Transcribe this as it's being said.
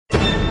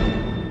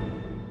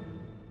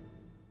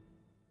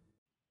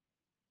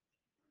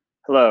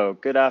Hello,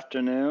 good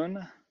afternoon,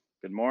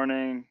 good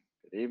morning,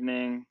 good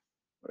evening,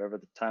 whatever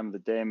the time of the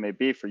day may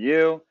be for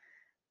you.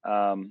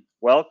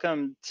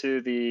 Welcome to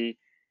the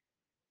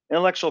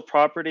Intellectual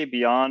Property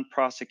Beyond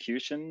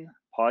Prosecution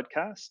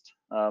podcast.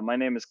 My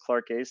name is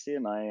Clark Asay,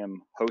 and I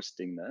am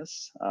hosting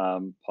this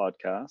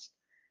podcast.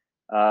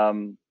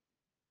 Um,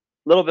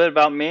 a little bit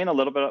about me and a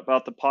little bit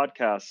about the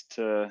podcast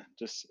to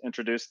just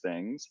introduce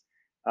things.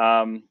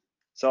 Um,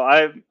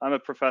 I'm a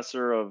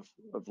professor of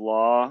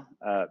law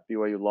at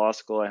BYU Law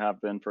School. I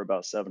have been for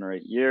about 7 or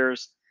 8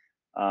 years.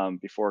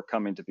 Before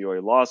coming to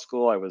BYU Law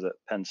School, I was at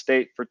Penn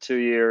State for 2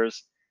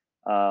 years,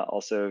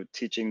 also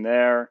teaching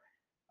there.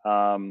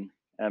 Um,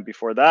 and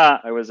before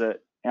that, I was at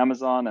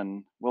Amazon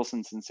and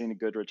Wilson Sonsini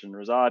Goodrich and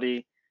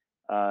Rosati,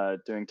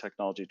 doing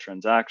technology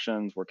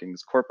transactions, working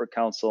as corporate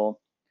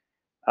counsel.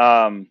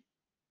 Um,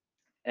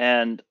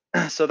 and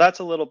so that's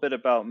a little bit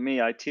about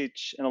me. I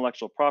teach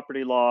intellectual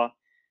property law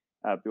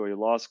at BYU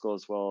Law School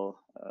as well.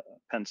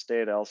 Penn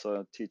State, I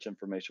also teach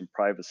information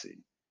privacy,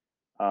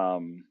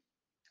 um,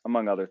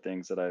 among other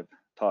things that I've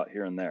taught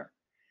here and there.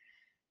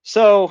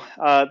 So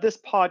this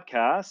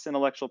podcast,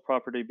 Intellectual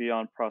Property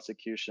Beyond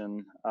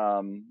Prosecution,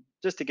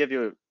 just to give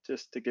you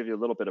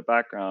a little bit of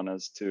background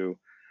as to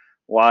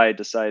why I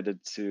decided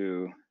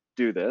to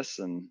do this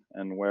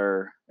and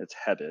where it's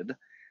headed.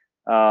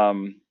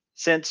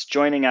 Since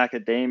joining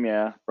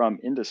academia from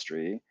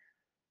industry,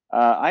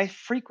 I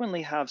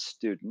frequently have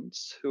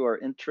students who are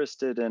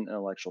interested in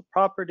intellectual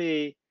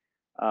property,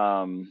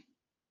 um,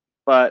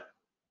 but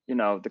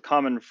the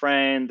common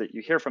frame that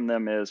you hear from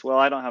them is, "Well,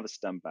 I don't have a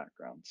STEM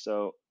background,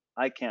 so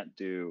I can't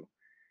do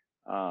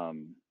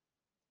um,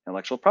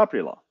 intellectual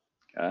property law."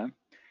 Okay,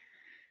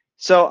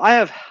 so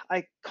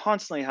I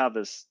constantly have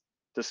this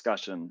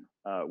discussion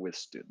with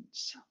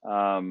students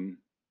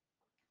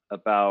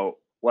about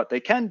what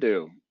they can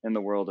do in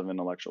the world of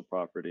intellectual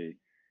property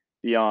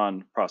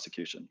beyond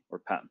prosecution or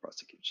patent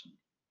prosecution.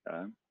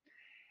 Okay?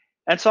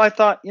 And so I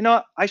thought,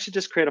 I should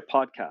just create a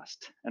podcast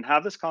and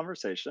have this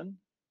conversation,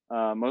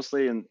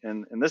 mostly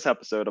in this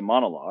episode, a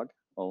monologue,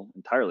 well,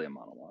 entirely a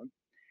monologue,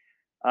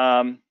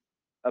 um,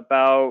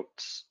 about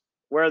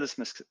where this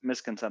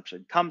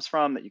misconception comes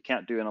from that you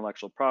can't do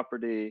intellectual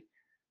property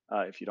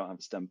if you don't have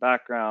a STEM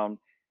background,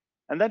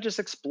 and then just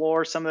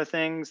explore some of the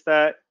things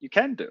that you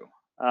can do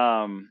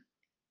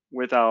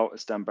without a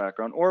STEM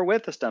background or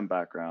with a STEM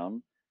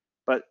background,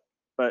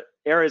 but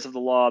areas of the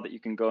law that you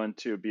can go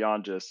into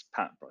beyond just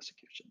patent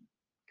prosecution.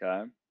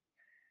 Okay.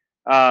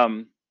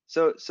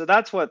 So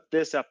that's what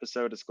this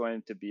episode is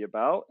going to be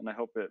about, and I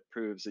hope it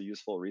proves a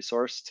useful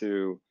resource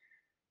to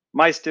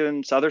my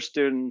students, other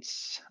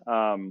students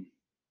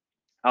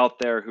out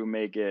there who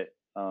may get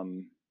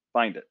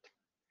find it.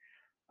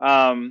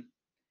 Um,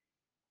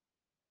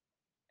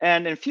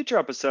 and in future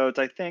episodes,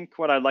 I think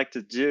what I'd like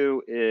to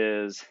do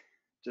is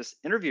just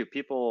interview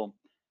people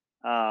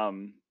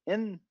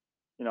in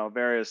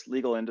various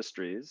legal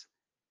industries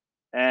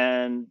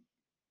and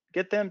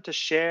get them to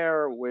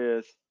share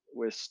with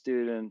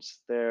students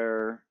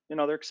their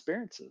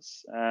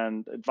experiences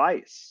and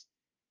advice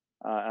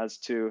as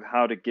to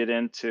how to get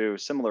into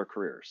similar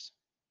careers.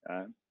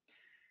 Okay?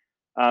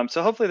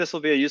 So hopefully this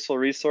will be a useful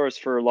resource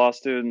for law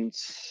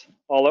students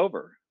all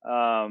over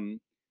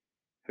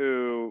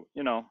who,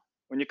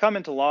 when you come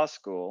into law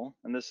school,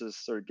 and this is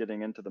sort of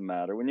getting into the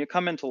matter, when you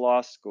come into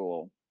law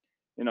school,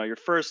 your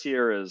first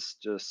year is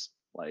just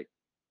like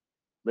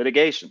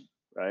litigation,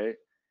 right?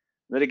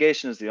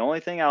 Litigation is the only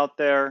thing out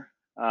there.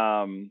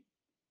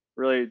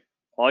 Really,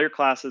 all your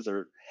classes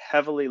are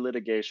heavily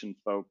litigation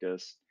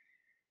focused.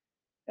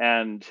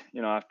 And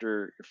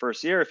after your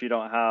first year, if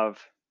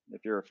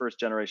you're a first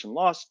generation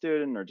law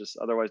student or just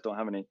otherwise don't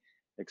have any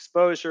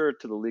exposure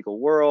to the legal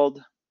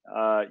world,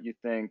 you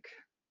think,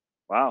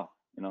 wow,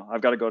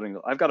 I've got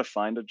to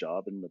find a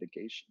job in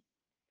litigation.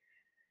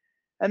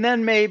 And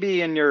then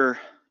maybe in your,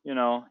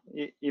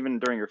 even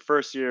during your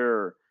first year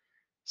or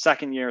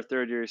second year,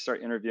 third year, you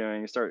start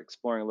interviewing, you start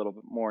exploring a little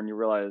bit more, and you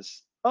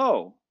realize,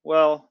 oh,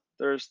 well,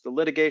 there's the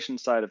litigation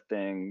side of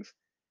things,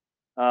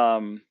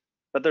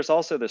 but there's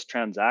also this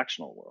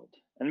transactional world,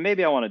 and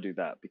maybe I want to do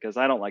that because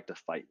I don't like to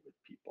fight with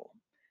people.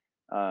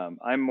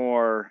 I'm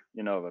more,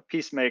 of a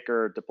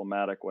peacemaker,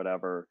 diplomatic,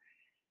 whatever,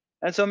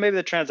 and so maybe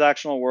the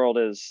transactional world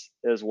is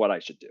what I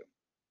should do.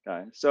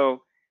 Okay,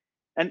 so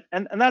and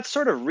that's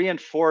sort of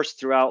reinforced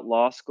throughout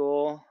law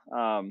school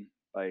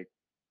by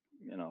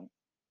you know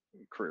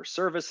career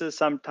services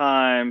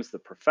sometimes, the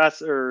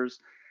professors,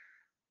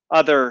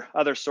 other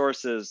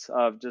sources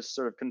of just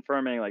sort of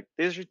confirming like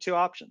these are two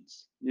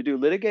options. You do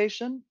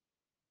litigation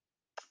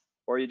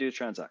or you do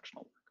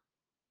transactional work.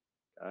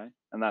 Okay.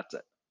 And that's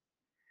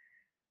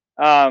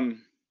it.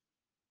 Um,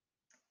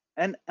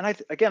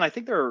 again, I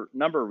think there are a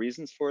number of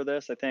reasons for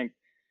this. I think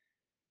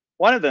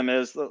one of them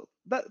is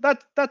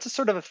that's a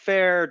sort of a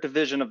fair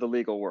division of the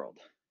legal world,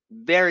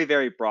 very,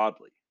 very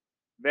broadly,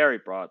 very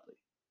broadly.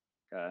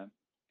 Okay.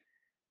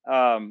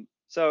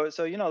 So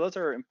those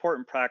are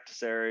important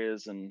practice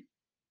areas, and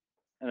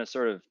it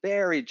sort of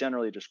very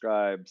generally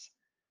describes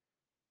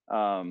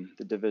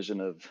the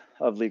division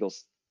of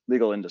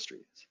legal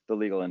industries, the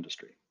legal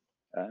industry.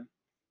 Okay?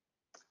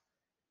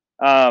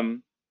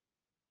 Um,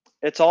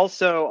 it's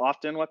also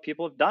often what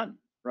people have done,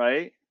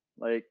 right?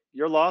 Like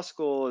your law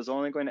school is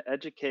only going to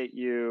educate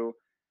you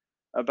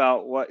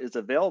about what is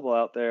available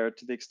out there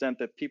to the extent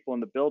that people in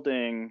the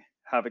building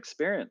have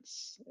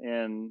experience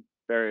in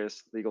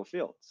various legal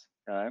fields.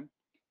 Okay.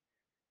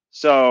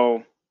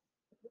 So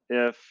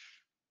if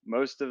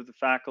most of the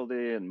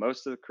faculty and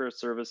most of the career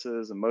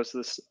services and most of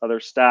this other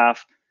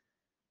staff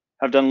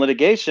have done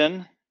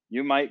litigation,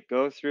 you might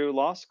go through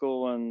law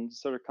school and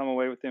sort of come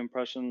away with the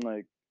impression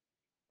like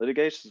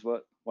litigation is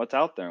what's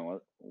out there and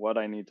what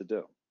I need to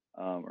do,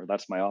 or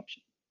that's my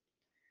option.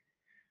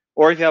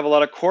 Or if you have a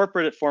lot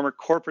of former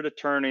corporate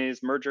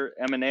attorneys, merger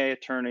M&A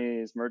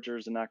attorneys,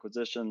 mergers and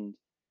acquisitions,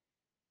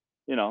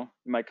 you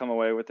might come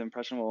away with the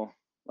impression, well,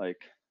 like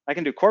I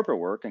can do corporate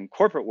work, and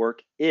corporate work,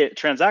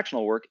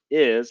 transactional work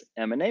is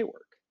M&A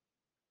work.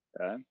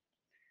 Okay.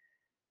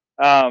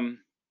 Um,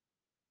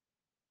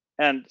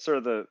 and sort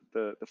of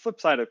the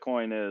flip side of the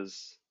coin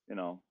is,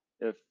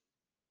 if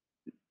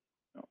you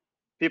know,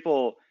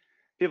 people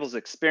people's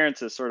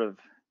experiences sort of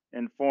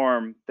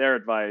inform their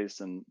advice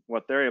and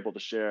what they're able to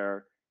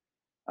share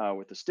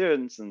with the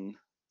students, and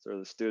sort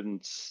of the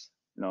students,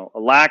 a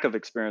lack of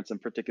experience in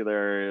particular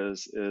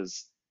areas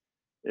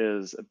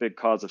is a big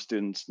cause of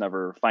students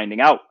never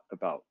finding out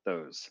about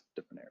those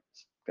different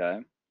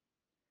areas.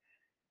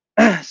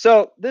 Okay.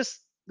 So this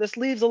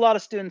leaves a lot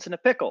of students in a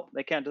pickle.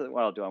 They can't do,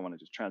 well, do I want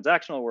to do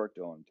transactional work?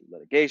 Do I want to do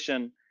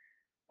litigation?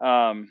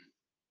 Um,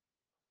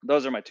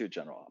 those are my two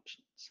general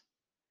options.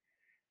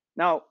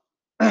 Now,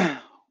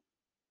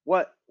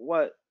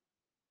 what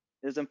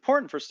is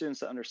important for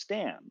students to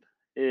understand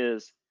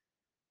is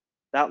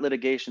that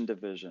litigation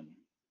division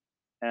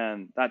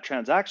and that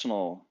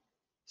transactional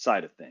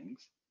side of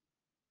things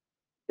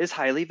is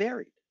highly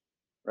varied,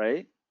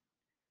 right?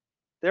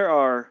 There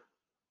are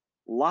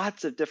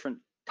lots of different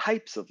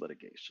types of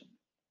litigation,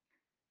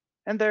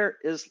 and there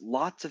is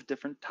lots of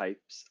different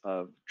types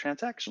of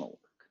transactional work.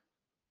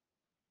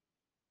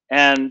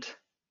 And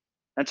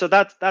and so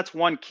that's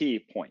one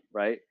key point,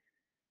 right?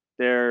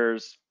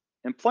 There's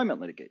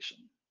employment litigation.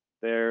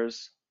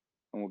 There's,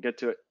 and we'll get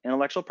to it,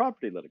 intellectual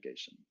property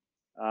litigation.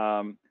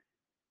 Um,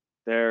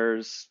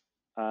 there's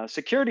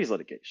securities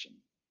litigation.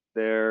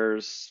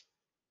 There's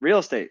real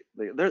estate.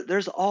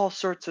 There's all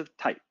sorts of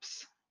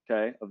types,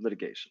 okay, of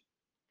litigation.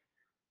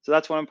 So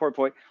that's one important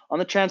point. On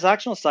the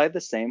transactional side,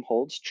 the same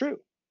holds true.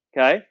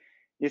 Okay.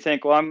 You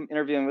think, well, I'm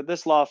interviewing with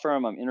this law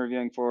firm, I'm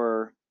interviewing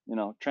for,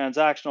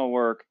 transactional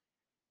work.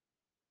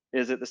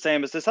 Is it the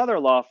same as this other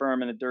law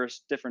firm in a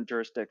different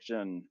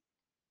jurisdiction?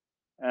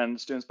 And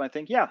students might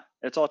think, yeah,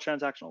 it's all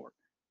transactional work.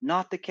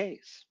 Not the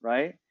case,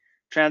 right?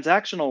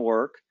 Transactional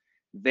work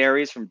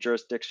varies from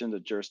jurisdiction to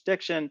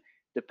jurisdiction,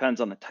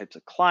 depends on the types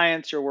of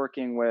clients you're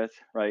working with,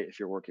 right? If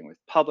you're working with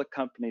public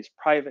companies,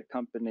 private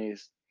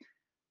companies,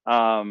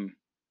 um,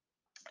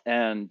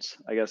 and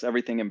I guess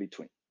everything in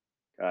between.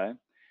 Okay.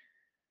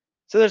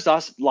 So there's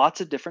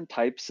lots of different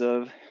types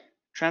of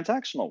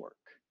transactional work.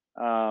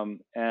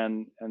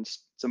 And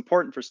it's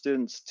important for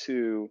students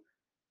to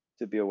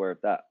be aware of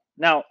that.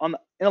 Now, on the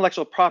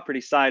intellectual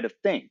property side of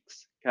things,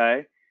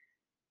 okay,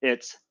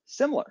 it's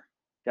similar.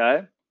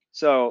 Okay.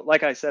 So,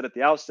 like I said at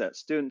the outset,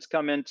 students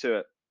come into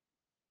it,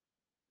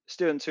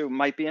 students who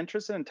might be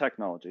interested in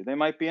technology, they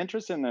might be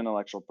interested in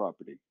intellectual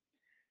property,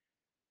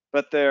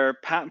 but their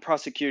patent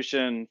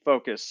prosecution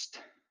focused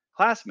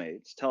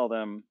classmates tell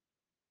them,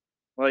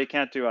 well, you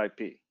can't do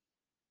IP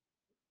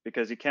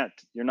because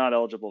you're not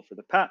eligible for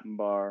the patent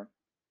bar,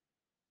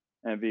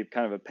 and it'd be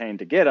kind of a pain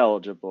to get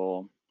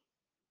eligible,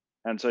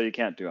 and so you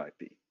can't do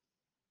IP.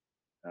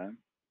 Okay?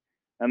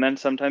 And then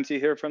sometimes you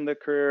hear from the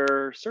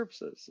career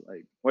services,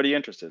 like, what are you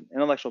interested in?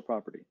 Intellectual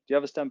property. Do you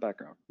have a STEM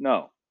background?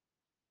 No.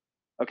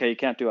 Okay, you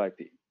can't do IP.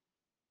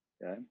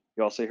 Okay.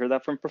 You also hear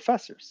that from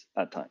professors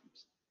at times.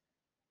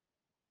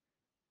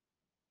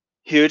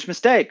 Huge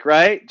mistake,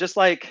 right? Just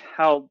like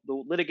how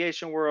the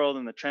litigation world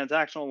and the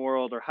transactional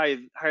world are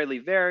highly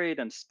varied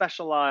and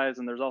specialized,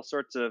 and there's all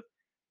sorts of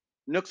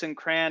nooks and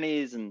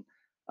crannies and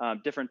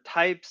different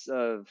types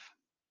of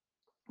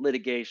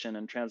litigation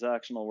and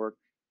transactional work.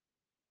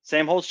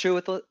 Same holds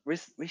true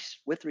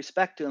with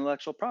respect to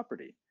intellectual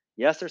property.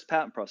 Yes, there's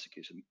patent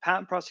prosecution.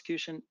 Patent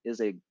prosecution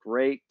is a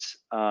great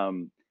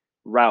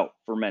route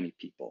for many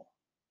people.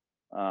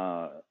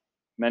 Uh,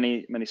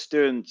 many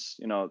students,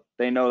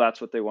 they know that's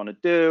what they want to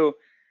do.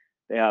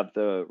 They have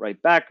the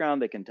right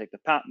background. They can take the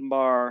patent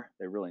bar.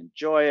 They really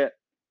enjoy it.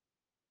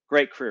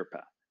 Great career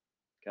path.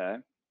 Okay,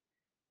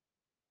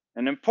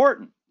 an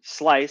important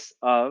slice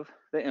of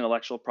the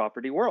intellectual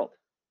property world,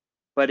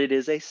 but it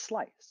is a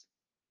slice.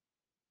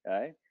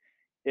 Okay,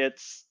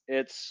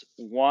 it's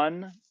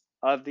one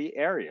of the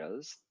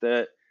areas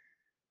that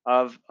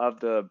of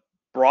the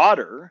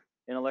broader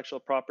intellectual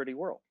property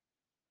world.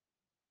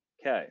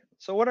 Okay,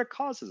 so what are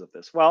causes of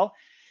this? Well,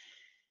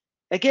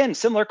 again,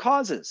 similar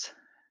causes.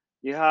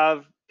 You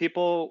have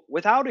people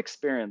without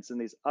experience in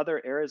these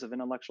other areas of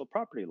intellectual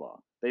property law.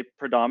 They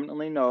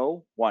predominantly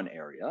know one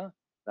area,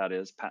 that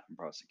is patent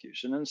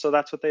prosecution. And so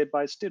that's what they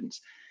advise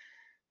students.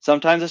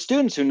 Sometimes the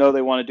students who know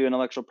they want to do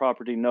intellectual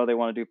property know they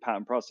want to do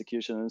patent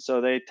prosecution. And so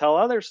they tell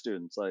other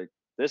students, like,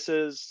 this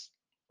is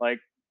like,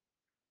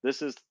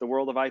 this is the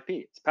world of IP,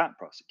 it's patent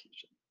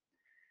prosecution.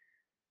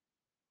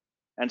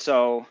 And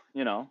so,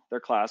 their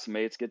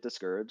classmates get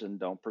discouraged and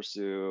don't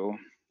pursue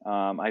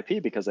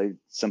IP because they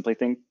simply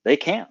think they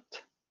can't.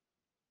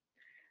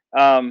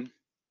 Um,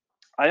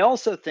 I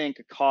also think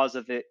a cause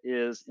of it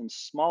is in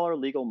smaller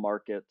legal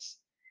markets,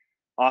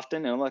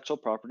 often intellectual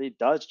property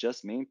does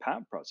just mean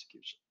patent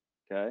prosecution.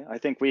 Okay. I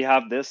think we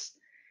have this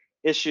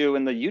issue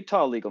in the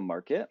Utah legal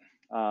market.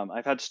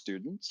 I've had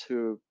students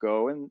who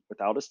go in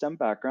without a STEM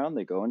background,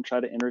 they go and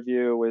try to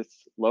interview with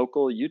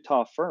local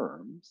Utah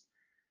firms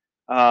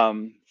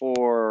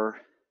for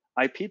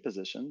IP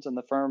positions, and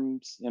the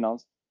firms,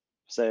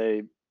 say,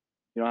 you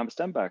don't have a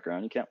STEM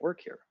background, you can't work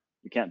here,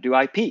 you can't do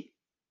IP.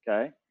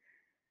 Okay.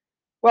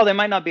 Well, they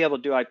might not be able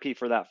to do IP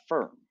for that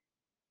firm,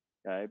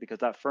 okay, because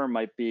that firm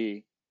might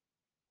be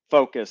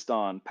focused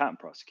on patent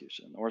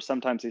prosecution. Or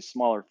sometimes these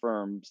smaller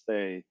firms,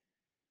 they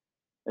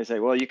say,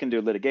 well, you can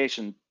do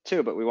litigation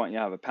too, but we want you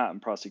to have a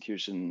patent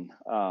prosecution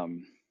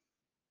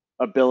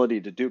ability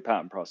to do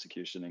patent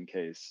prosecution in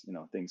case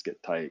things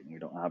get tight and we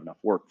don't have enough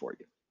work for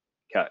you.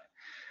 Okay.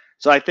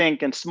 So I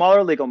think in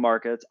smaller legal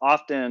markets,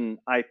 often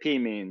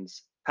IP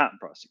means patent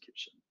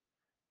prosecution.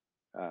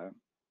 Uh,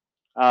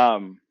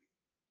 um,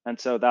 and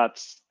so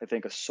that's, I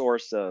think, a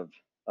source of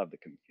the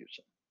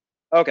confusion.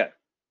 Okay.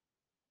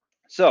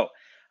 So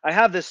I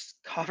have this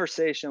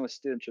conversation with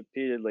students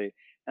repeatedly,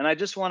 and I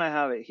just want to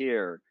have it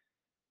here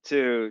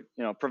to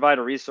provide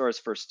a resource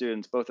for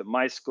students both at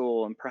my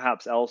school and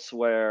perhaps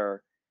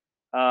elsewhere,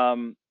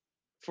 um,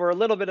 for a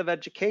little bit of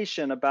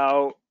education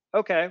about,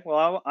 okay,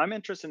 well, I'm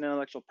interested in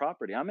intellectual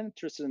property, I'm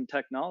interested in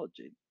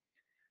technology,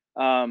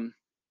 um,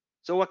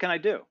 so what can I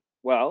do?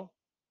 Well,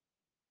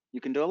 you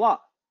can do a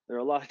lot. There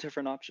are a lot of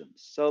different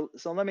options. So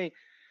let me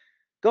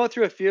go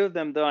through a few of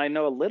them that I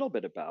know a little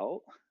bit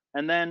about,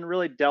 and then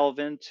really delve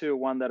into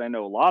one that I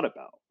know a lot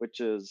about,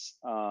 which is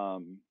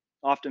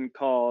often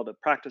called a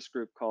practice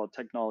group called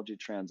technology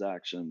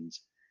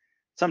transactions,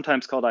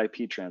 sometimes called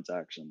IP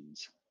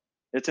transactions.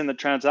 It's on the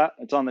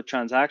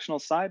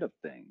transactional side of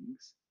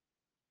things,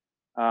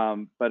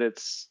 but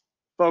it's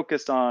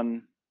focused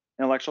on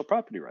intellectual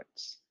property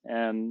rights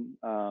and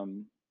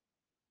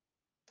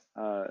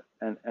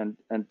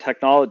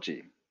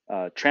technology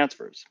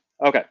transfers.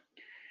 Okay,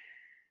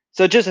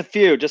 so just a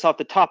few, just off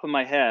the top of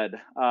my head,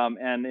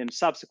 and in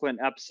subsequent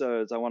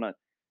episodes, I want to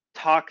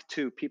talk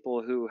to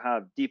people who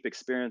have deep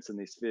experience in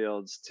these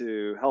fields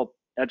to help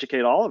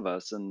educate all of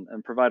us and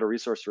provide a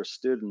resource for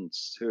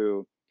students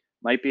who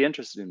might be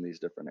interested in these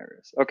different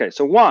areas. Okay,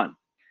 so one,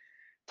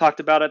 talked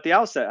about at the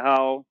outset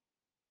how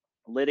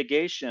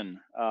litigation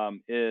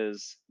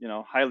is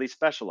highly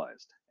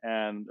specialized,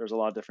 and there's a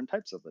lot of different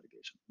types of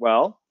litigation.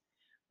 Well,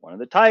 one of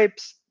the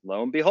types,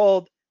 lo and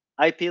behold,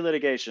 IP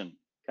litigation.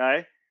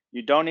 Okay.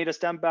 You don't need a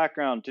STEM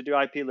background to do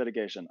IP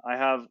litigation. I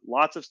have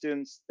lots of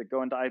students that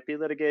go into IP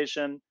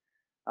litigation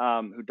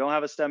who don't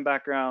have a STEM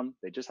background.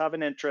 They just have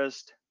an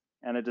interest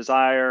and a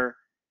desire.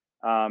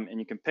 And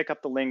you can pick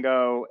up the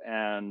lingo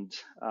and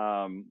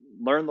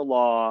learn the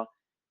law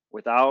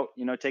without,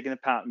 taking the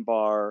patent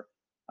bar,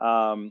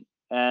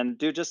 and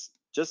do just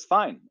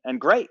fine and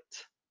great,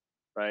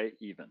 right?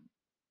 Even.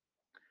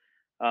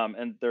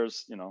 And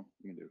there's, you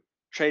can do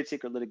trade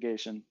secret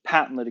litigation,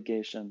 patent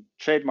litigation,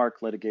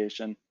 trademark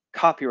litigation,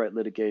 copyright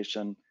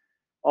litigation,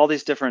 all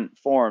these different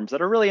forms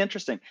that are really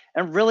interesting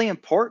and really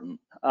important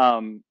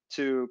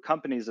to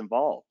companies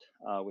involved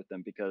with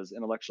them, because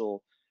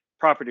intellectual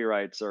property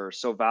rights are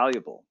so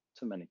valuable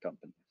to many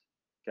companies.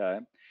 Okay.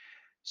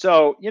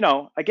 So,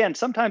 again,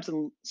 sometimes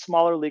in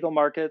smaller legal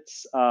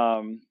markets,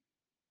 uh,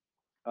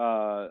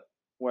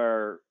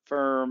 where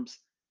firms,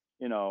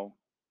 you know,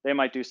 they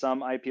might do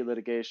some IP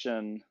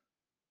litigation,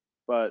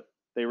 but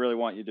they really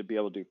want you to be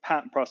able to do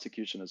patent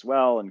prosecution as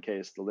well in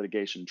case the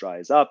litigation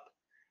dries up.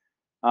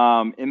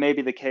 It may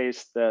be the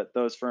case that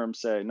those firms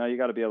say, no, you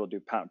got to be able to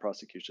do patent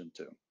prosecution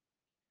too.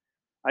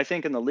 I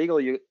think in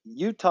the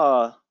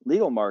Utah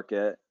legal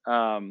market,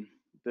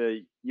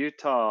 the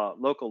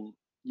local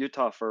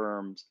Utah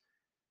firms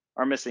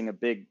are missing a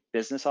big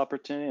business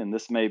opportunity, and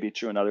this may be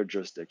true in other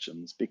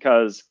jurisdictions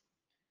because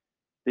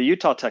the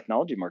Utah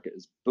technology market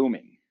is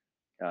booming.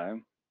 Okay,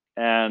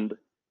 and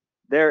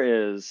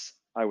there is,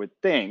 I would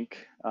think,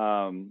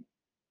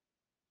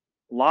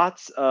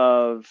 lots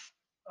of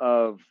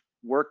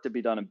work to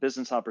be done and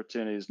business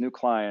opportunities, new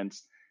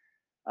clients,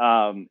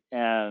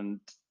 and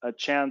a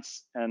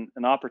chance and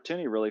an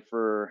opportunity really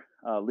for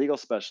legal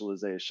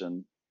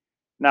specialization.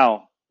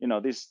 Now,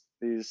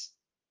 these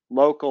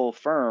local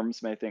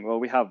firms may think, well,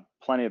 we have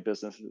plenty of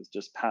businesses,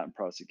 just patent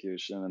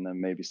prosecution, and then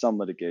maybe some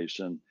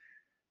litigation.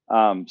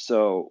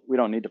 So we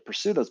don't need to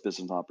pursue those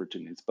business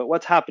opportunities. But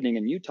what's happening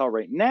in Utah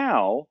right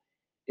now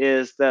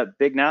is that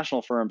big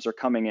national firms are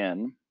coming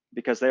in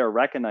because they are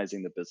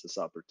recognizing the business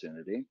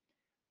opportunity,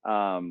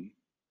 um,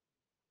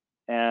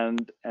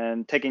 and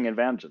taking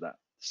advantage of that.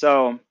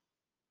 So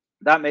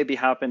That may be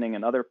happening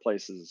in other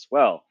places as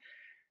well.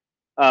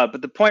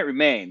 But the point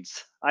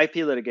remains, IP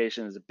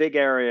litigation is a big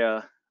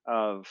area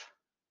of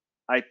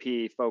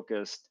IP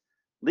focused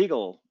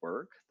legal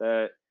work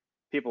that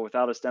people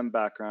without a STEM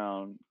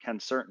background can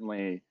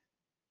certainly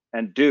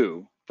and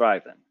do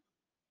thrive in.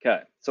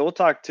 Okay, so we'll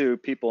talk to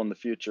people in the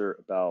future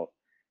about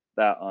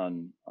that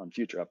on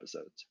future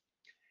episodes.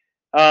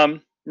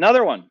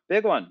 Another one,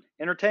 big one,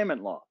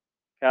 entertainment law.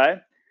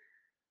 Okay,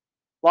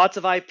 lots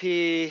of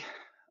IP,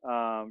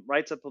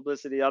 rights of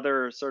publicity,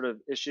 other sort of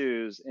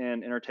issues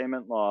in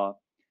entertainment law,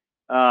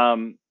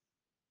 um,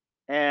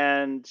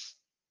 and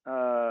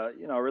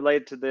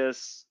related to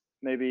this,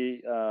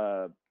 maybe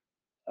uh,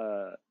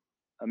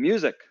 a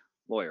music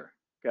lawyer,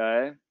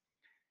 okay,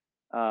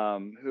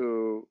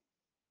 who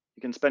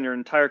you can spend your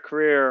entire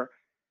career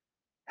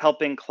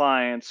helping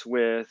clients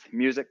with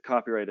music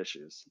copyright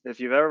issues. If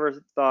you've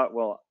ever thought,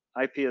 well,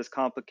 IP is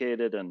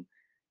complicated and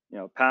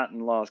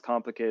patent law is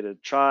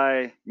complicated,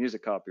 try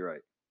music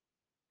copyright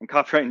and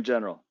copyright in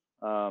general.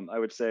 I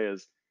would say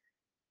is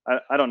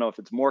I don't know if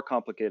it's more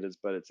complicated,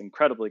 but it's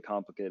incredibly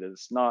complicated.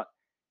 It's not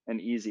an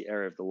easy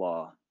area of the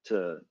law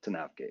to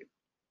navigate.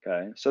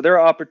 Okay, so there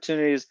are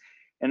opportunities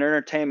in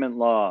entertainment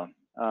law,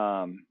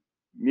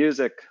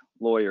 music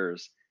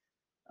lawyers,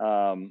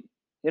 um,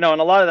 and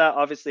a lot of that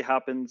obviously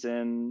happens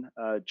in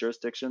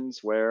jurisdictions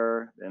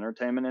where the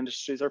entertainment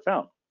industries are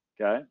found.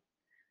 Okay,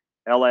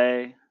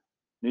 L.A.,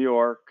 New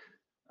York,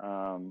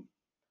 um,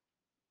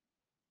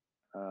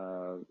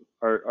 uh,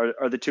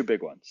 are the two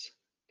big ones.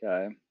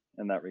 Okay,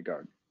 in that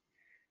regard.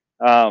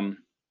 Um,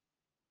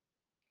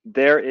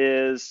 there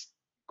is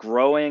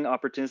growing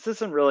opportunities. This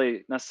isn't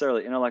really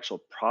necessarily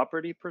intellectual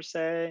property per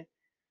se,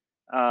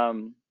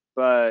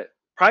 but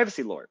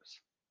privacy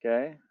lawyers.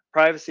 Okay,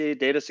 privacy,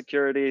 data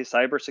security,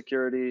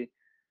 cybersecurity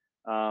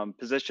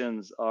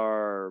positions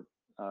are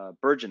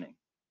burgeoning.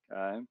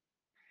 Okay,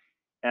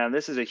 and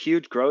this is a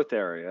huge growth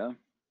area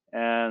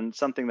and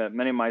something that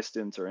many of my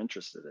students are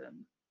interested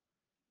in.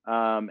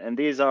 And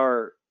these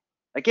are,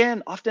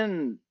 again,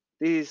 often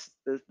this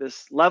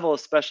level of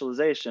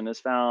specialization is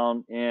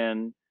found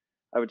in,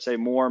 I would say,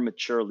 more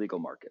mature legal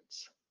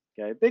markets.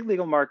 Okay, big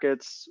legal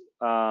markets,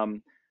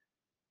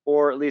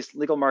 or at least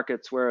legal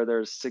markets where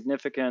there's a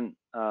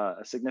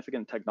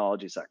significant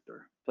technology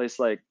sector. Place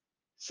like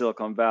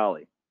Silicon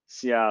Valley,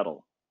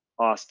 Seattle,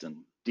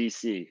 Austin,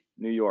 D.C.,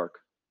 New York,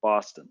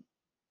 Boston.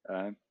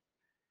 Okay?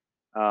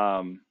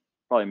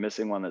 Probably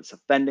missing one that's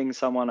offending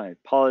someone. I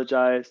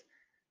apologize.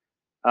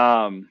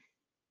 Um,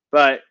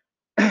 But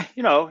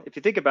if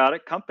you think about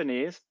it,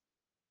 companies,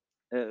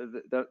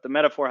 the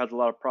metaphor has a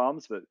lot of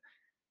problems, but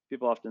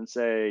people often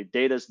say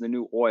data is the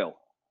new oil.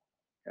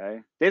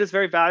 Okay, data is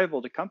very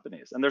valuable to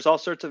companies, and there's all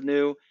sorts of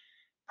new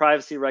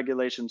privacy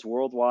regulations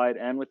worldwide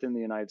and within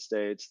the United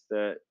States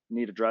that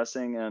need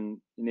addressing,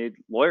 and you need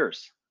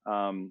lawyers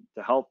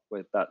to help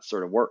with that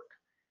sort of work.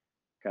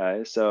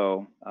 Okay,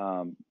 so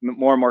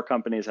more and more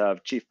companies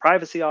have chief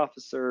privacy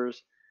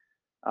officers.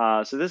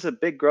 So this is a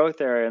big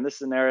growth area, and this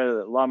is an area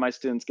that a lot of my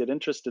students get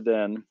interested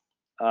in,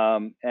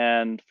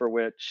 and for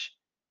which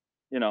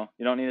you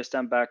don't need a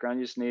STEM background.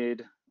 You just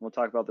need, we'll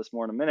talk about this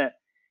more in a minute,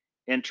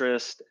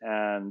 interest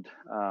and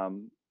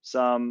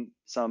some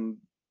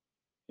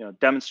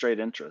demonstrate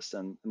interest,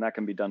 and that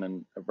can be done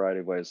in a variety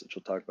of ways, which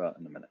we'll talk about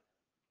in a minute.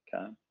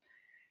 Okay.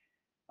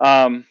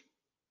 Um,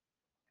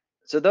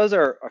 so those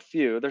are a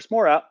few. There's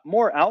more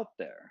out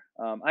there.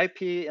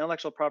 IP,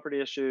 intellectual property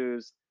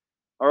issues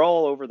are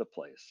all over the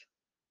place.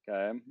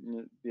 Okay,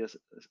 yes,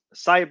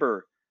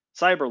 cyber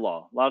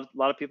law. A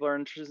lot of people are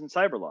interested in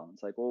cyber law.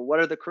 It's like, well, what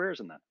are the careers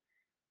in that?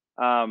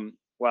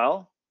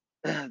 Well,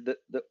 the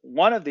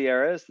one of the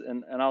areas,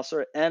 and I'll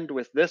sort of end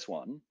with this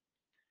one,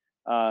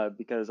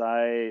 because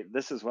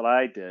this is what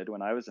I did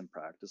when I was in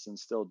practice and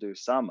still do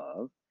some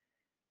of,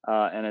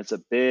 and it's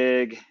a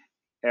big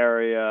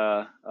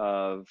area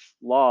of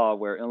law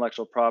where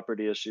intellectual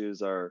property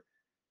issues are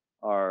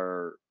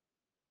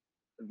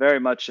very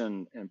much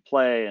in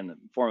play and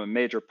form a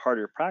major part of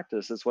your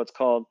practice. Is what's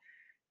called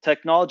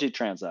technology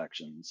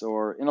transactions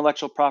or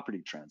intellectual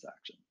property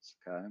transactions.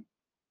 Okay,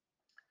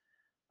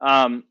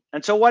 and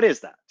so what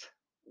is that?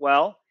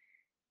 Well,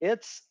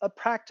 it's a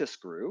practice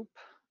group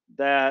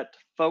that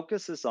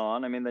focuses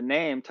on, I mean, the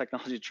name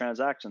technology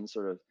transactions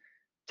sort of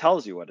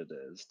tells you what it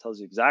is, tells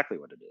you exactly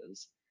what it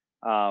is,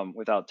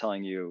 without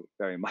telling you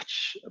very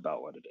much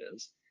about what it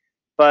is.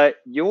 But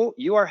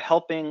you are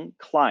helping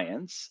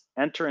clients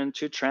enter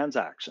into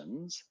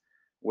transactions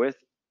with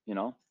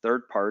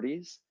third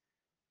parties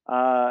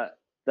uh,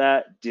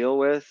 that deal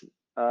with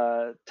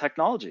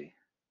technology,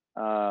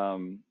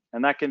 and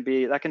that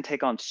can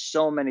take on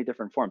so many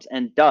different forms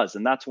and does,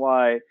 and that's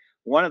why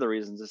one of the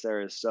reasons this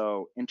area is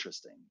so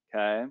interesting.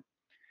 Okay,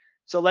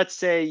 so let's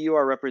say you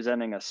are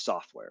representing a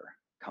software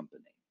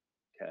company,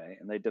 okay,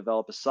 and they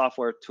develop a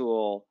software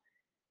tool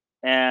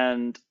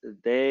and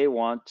they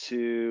want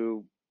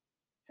to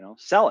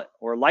sell it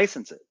or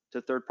license it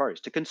to third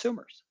parties, to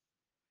consumers.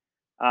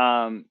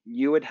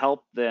 You would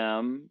help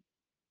them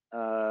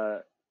uh,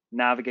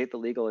 navigate the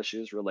legal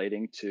issues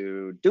relating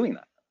to doing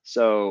that.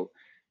 So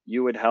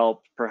You would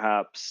help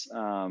perhaps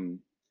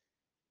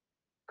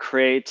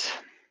create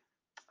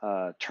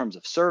terms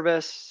of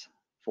service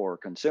for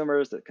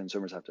consumers that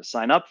consumers have to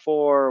sign up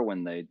for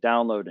when they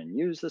download and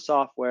use the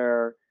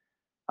software.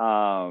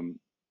 Um,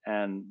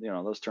 and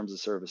those terms of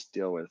service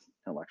deal with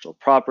intellectual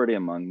property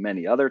among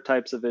many other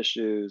types of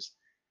issues.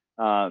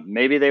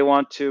 Maybe they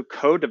want to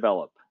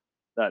co-develop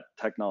that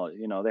technology.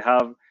 They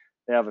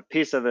have a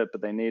piece of it,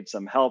 but they need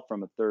some help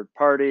from a third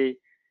party,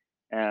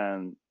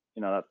 and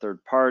that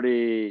third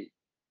party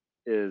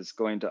is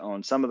going to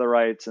own some of the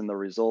rights in the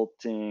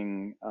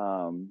resulting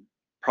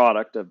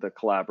product of the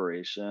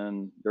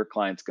collaboration. Your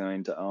client's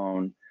going to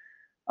own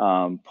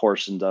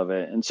portions of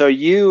it. And so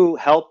you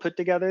help put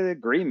together the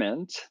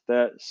agreement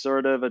that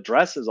sort of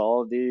addresses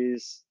all of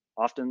these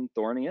often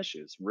thorny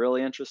issues.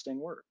 Really interesting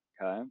work.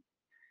 Okay.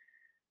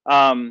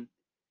 Um,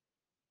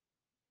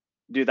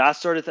 do that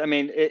sort of I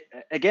mean,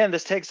 again,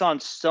 this takes on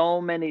so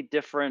many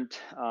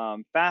different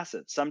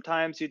facets.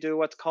 Sometimes you do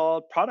what's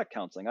called product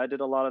counseling. I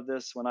did a lot of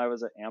this when I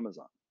was at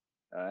Amazon.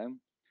 Okay.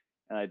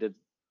 And I did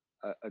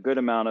a good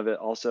amount of it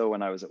also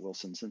when I was at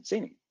Wilson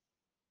Sonsini.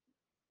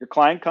 Your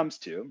client comes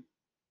to you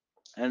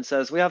and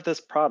says, "We have this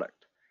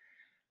product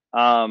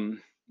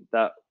um,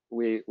 that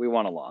we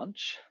want to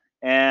launch,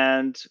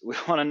 and we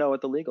want to know what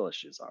the legal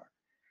issues are."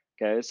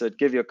 Okay, so to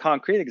give you a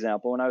concrete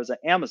example, when I was at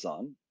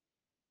Amazon,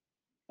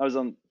 I was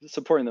on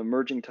supporting the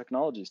emerging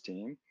technologies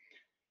team,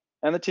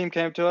 and the team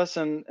came to us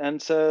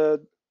and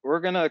said,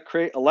 "We're going to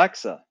create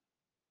Alexa,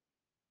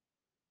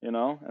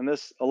 and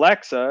this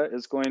Alexa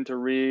is going to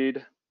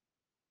read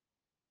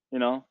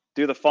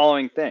do the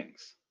following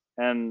things.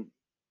 And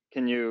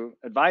can you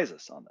advise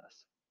us on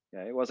this?"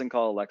 Okay, it wasn't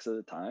called Alexa at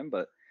the time,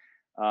 but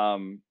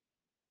um,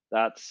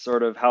 that's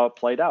sort of how it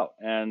played out.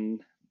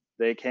 And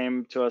they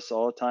came to us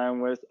all the time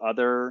with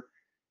other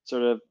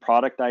sort of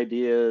product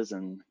ideas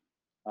and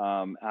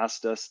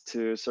asked us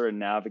to sort of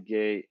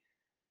navigate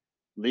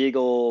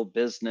legal,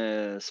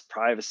 business,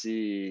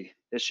 privacy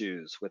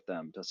issues with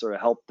them to sort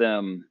of help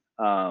them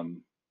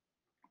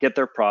get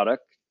their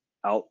product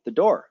out the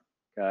door,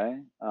 okay,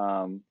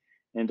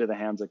 into the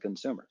hands of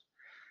consumers.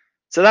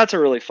 So that's a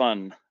really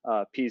fun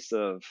piece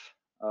of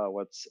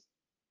what's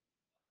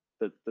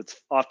that's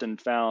often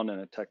found in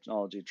a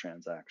technology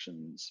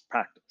transactions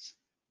practice.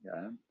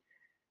 Yeah.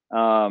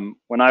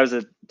 When I was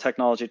a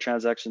technology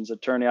transactions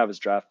attorney, I was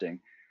drafting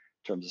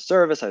terms of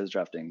service. I was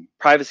drafting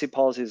privacy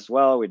policies as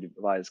well. We'd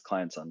advise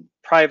clients on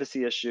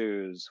privacy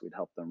issues. We'd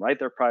help them write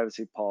their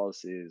privacy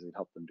policies. We'd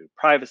help them do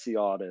privacy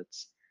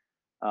audits.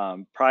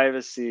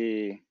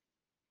 Privacy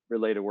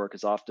related work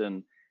is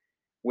often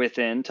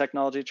within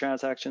technology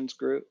transaction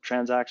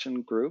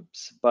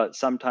groups, but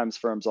sometimes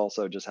firms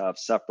also just have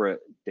separate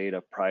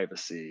data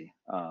privacy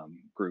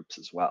groups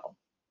as well.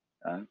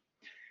 Okay?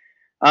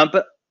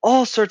 But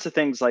all sorts of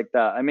things like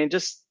that. I mean,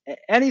 just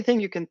anything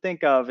you can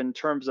think of in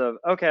terms of,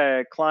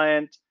 okay, a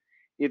client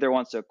either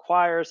wants to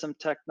acquire some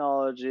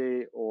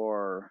technology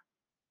or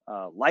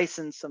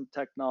license some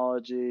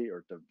technology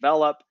or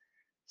develop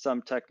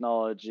some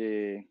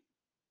technology,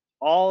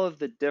 all of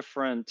the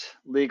different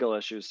legal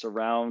issues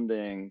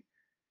surrounding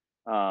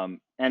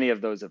any of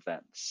those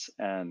events,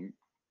 and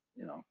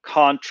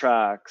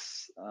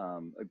contracts,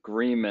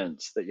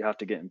 agreements that you have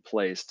to get in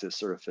place to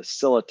sort of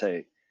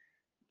facilitate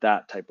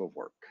that type of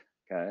work.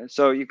 Okay,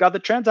 so you've got the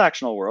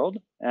transactional world,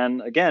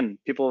 and again,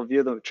 people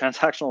view the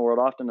transactional world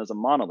often as a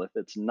monolith.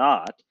 It's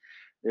not.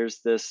 There's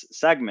this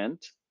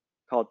segment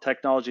called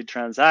technology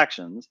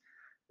transactions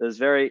that is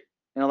very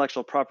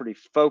intellectual property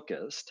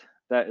focused,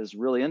 that is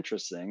really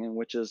interesting, and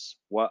which is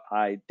what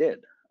I did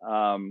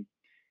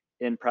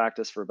in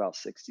practice for about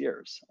 6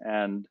 years.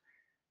 And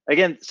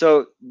again,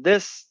 so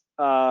this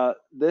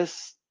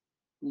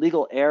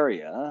legal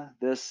area,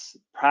 this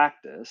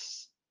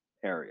practice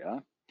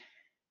area,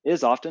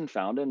 is often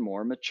found in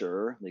more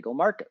mature legal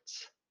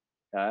markets.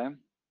 Okay,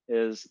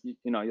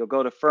 you'll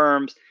go to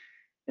firms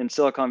in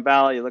Silicon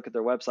Valley, you look at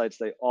their websites,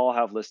 they all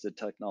have listed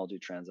technology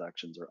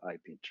transactions or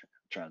IP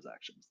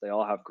transactions. They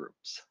all have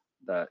groups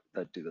that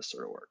do this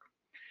sort of work.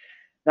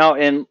 Now,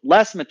 in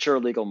less mature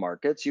legal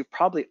markets, you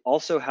probably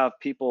also have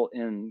people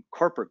in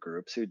corporate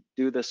groups who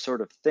do this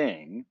sort of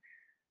thing.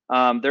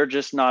 They're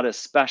just not as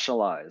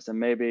specialized, and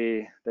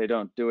maybe they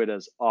don't do it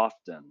as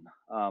often,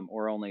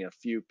 or only a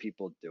few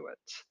people do it.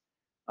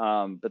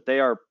 But they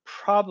are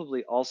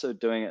probably also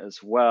doing it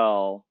as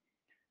well,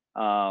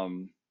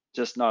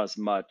 just not as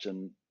much,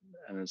 and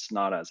it's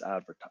not as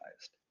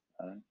advertised.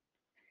 Uh,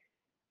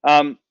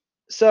 um,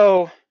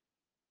 so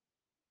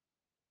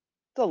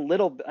it's a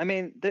little. I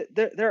mean,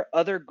 there are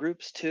other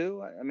groups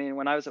too. I mean,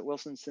 when I was at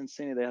Wilson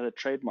Sonsini, they had a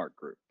trademark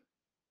group.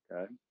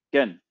 Okay,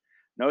 again,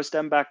 no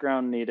STEM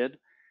background needed.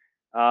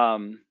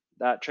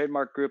 That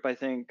trademark group, I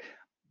think,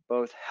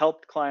 both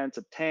helped clients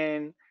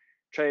obtain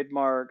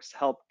trademarks,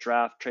 helped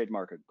draft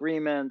trademark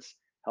agreements,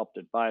 helped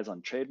advise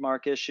on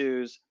trademark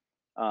issues.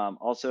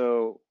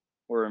 Also,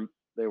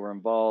 they were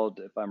involved,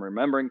 if I'm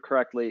remembering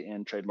correctly,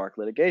 in trademark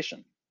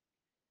litigation.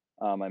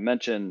 I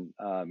mentioned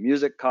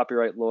music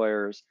copyright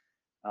lawyers.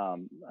 I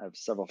have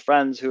several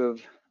friends who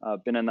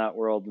have been in that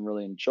world and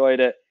really enjoyed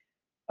it.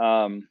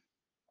 Um,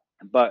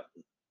 but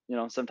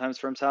sometimes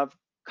firms have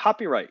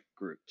copyright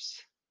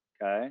groups.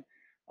 Okay,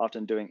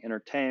 often doing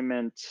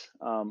entertainment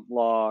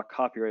law,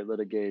 copyright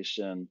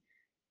litigation,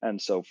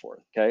 and so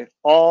forth. Okay,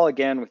 all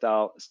again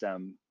without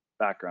STEM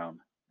background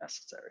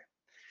necessary.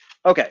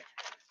 Okay,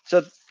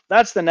 so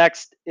that's the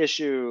next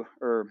issue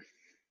or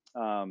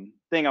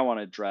thing I want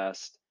to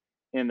address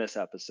in this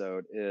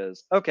episode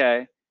is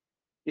okay.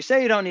 You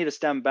say you don't need a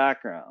STEM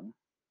background,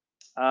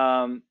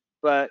 um,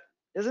 but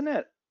isn't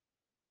it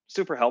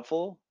super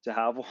helpful to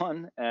have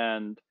one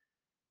and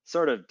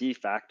sort of de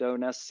facto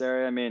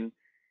necessary? I mean,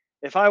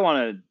 if I want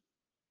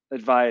to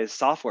advise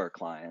software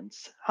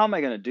clients, how am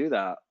I going to do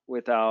that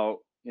without,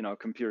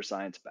 computer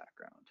science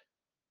background?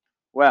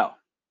 Well,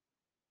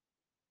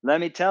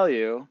 let me tell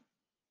you,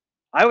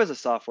 I was a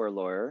software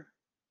lawyer.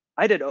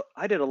 I did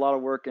a lot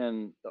of work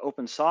in the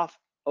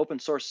open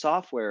source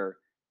software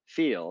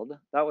field.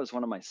 That was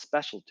one of my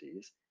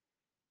specialties.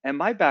 And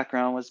my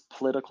background was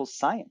political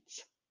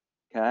science.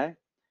 Okay.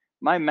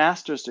 My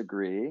master's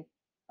degree,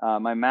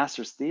 my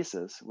master's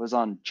thesis was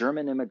on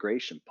German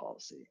immigration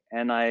policy.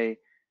 And I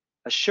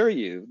assure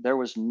you, there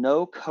was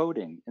no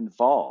coding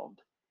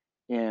involved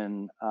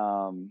in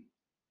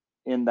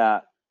in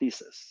that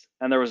thesis,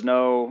 and there was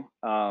no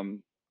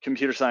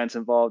computer science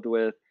involved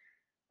with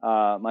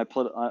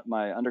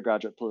my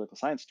undergraduate political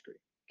science degree.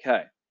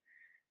 Okay,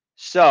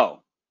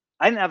 so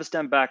I didn't have a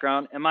STEM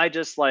background. Am I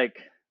just like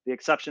the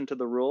exception to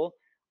the rule?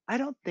 I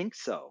don't think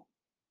so.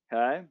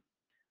 Okay,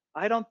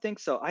 I don't think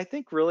so. I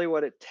think really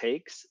what it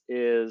takes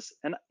is,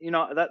 and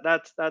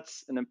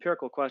that's an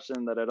empirical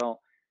question that I don't.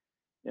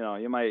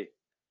 You might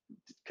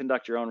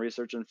conduct your own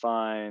research and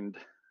find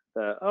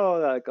that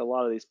like a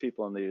lot of these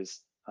people in these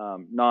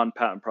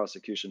non-patent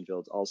prosecution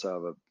fields also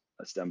have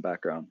a STEM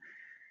background.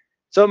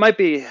 So it might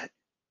be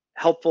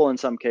helpful in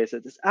some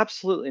cases. It's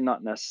absolutely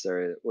not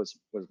necessary. Was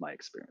my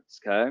experience.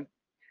 Okay.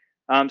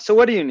 So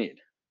what do you need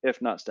if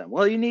not STEM?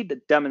 Well, you need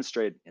to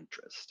demonstrate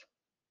interest.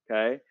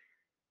 Okay.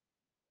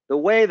 The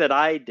way that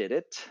I did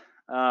it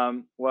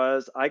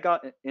was I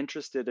got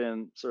interested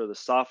in sort of the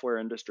software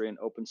industry and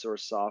open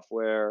source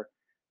software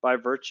by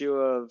virtue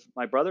of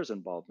my brother's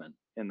involvement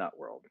in that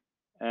world.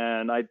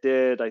 And I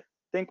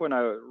think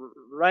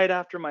right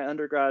after my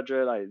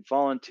undergraduate, I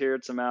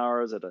volunteered some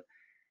hours at an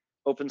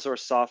open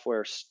source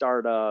software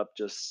startup,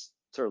 just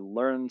sort of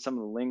learned some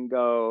of the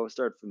lingo,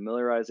 started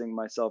familiarizing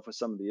myself with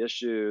some of the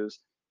issues.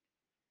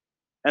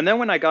 And then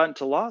when I got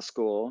into law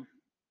school,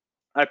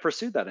 I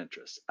pursued that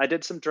interest. I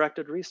did some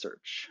directed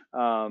research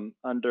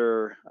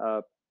under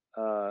one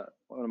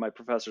of my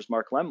professors,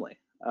 Mark Lemley,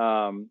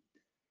 um,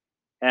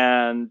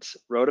 and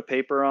wrote a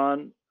paper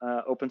on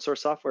open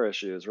source software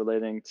issues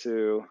relating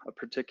to a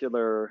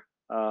particular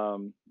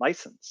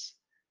license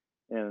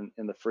in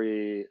the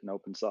free and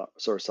open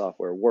source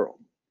software world.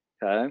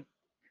 Okay.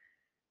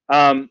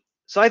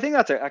 So I think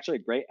that's actually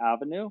a great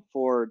avenue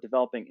for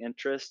developing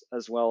interest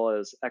as well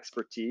as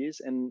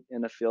expertise in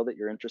a field that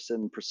you're interested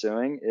in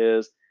pursuing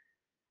is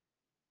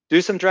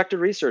do some directed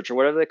research or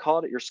whatever they call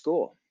it at your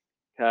school.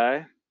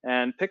 Okay.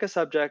 And pick a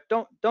subject.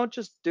 Don't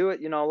just do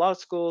it. A lot of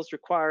schools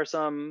require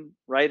some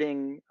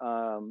writing.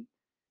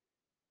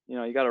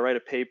 You got to write a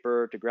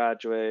paper to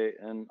graduate.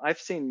 And I've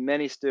seen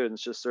many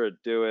students just sort of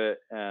do it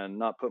and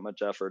not put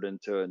much effort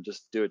into it and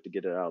just do it to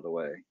get it out of the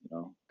way.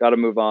 Got to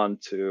move on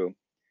to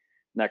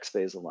next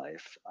phase of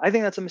life. I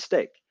think that's a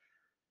mistake.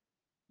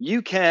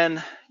 You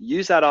can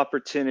use that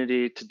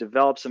opportunity to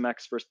develop some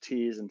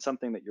expertise in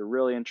something that you're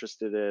really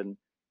interested in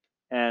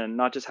and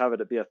not just have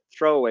it be a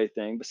throwaway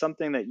thing, but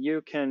something that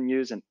you can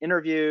use in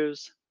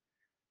interviews,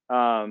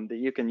 that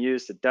you can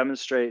use to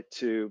demonstrate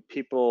to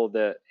people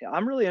that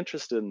I'm really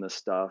interested in this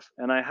stuff,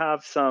 and I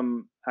have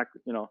some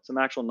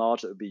actual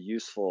knowledge that would be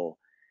useful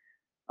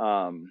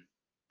um,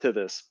 to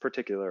this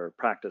particular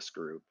practice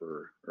group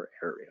or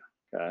area.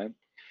 Okay,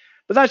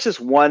 but that's just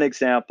one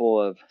example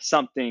of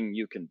something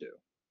you can do.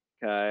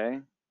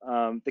 Okay,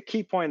 the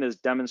key point is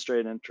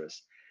demonstrate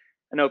interest.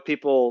 I know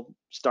people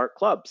start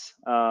clubs.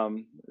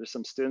 There's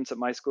some students at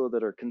my school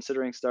that are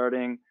considering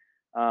starting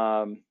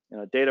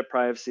data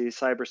privacy,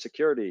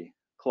 cybersecurity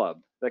club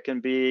that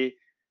can be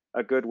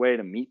a good way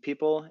to meet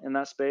people in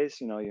that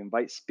space. You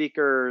invite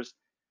speakers,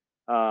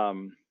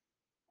 um,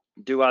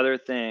 do other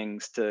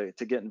things to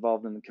get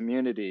involved in the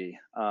community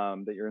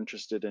that you're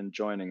interested in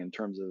joining in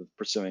terms of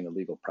pursuing a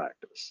legal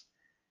practice.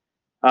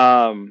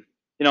 Um,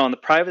 on the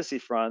privacy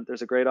front,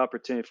 there's a great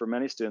opportunity for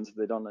many students if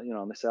they don't,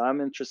 and they say,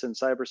 I'm interested in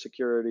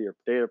cybersecurity or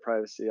data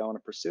privacy. I want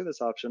to pursue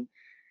this option.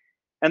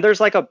 And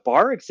there's like a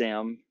bar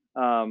exam,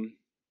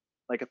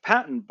 like a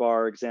patent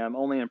bar exam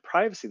only in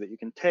privacy that you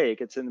can take.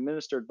 It's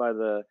administered by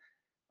the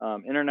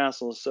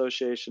International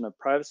Association of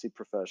Privacy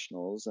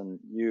Professionals, and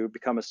you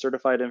become a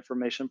certified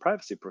information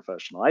privacy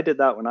professional. I did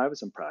that when I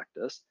was in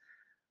practice.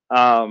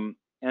 And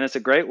it's a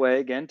great way,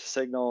 again, to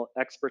signal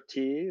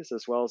expertise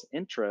as well as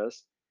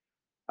interest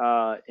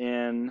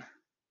in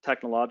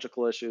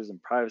technological issues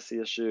and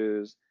privacy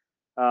issues.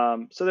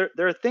 So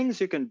there are things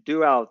you can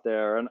do out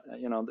there, and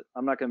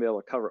I'm not going to be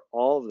able to cover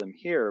all of them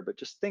here, but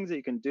just things that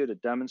you can do to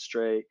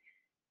demonstrate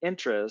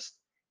interest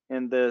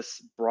in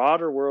this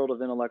broader world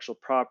of intellectual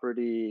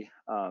property.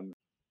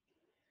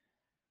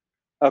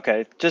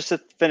 Okay, just to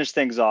finish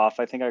things off,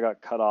 I think I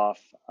got cut off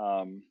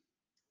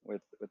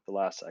with the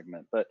last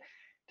segment, but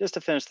just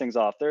to finish things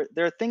off, there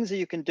are things that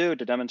you can do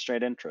to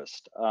demonstrate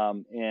interest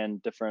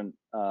in different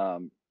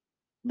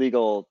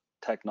legal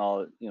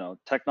technology,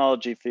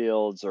 technology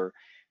fields, or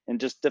in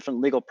just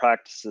different legal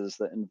practices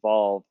that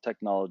involve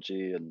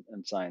technology and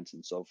science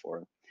and so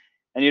forth.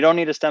 And you don't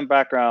need a STEM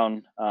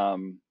background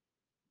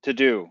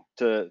to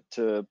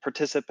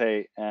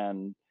participate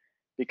and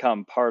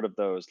become part of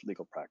those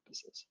legal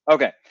practices.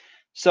 Okay,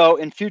 so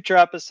in future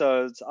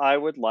episodes, I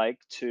would like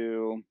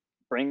to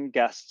bring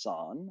guests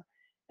on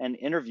and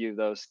interview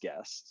those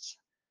guests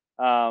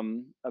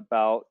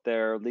about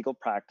their legal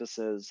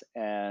practices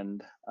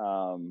and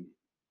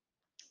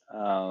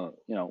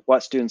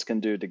what students can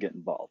do to get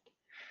involved.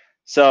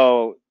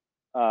 So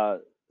uh,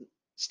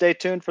 stay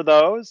tuned for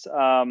those,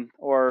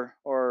 or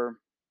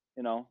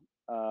you know,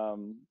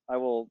 I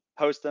will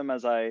post them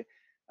as I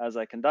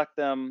conduct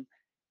them.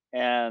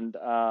 And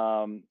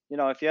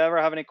if you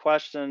ever have any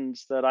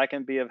questions that I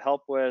can be of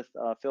help with,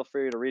 feel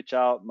free to reach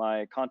out.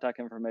 My contact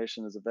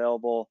information is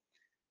available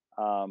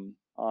on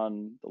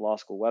the law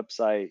school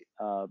website.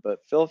 But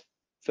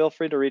feel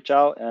free to reach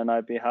out, and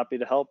I'd be happy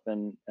to help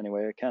in any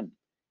way I can.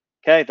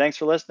 Okay, thanks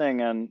for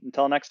listening, and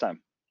until next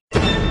time.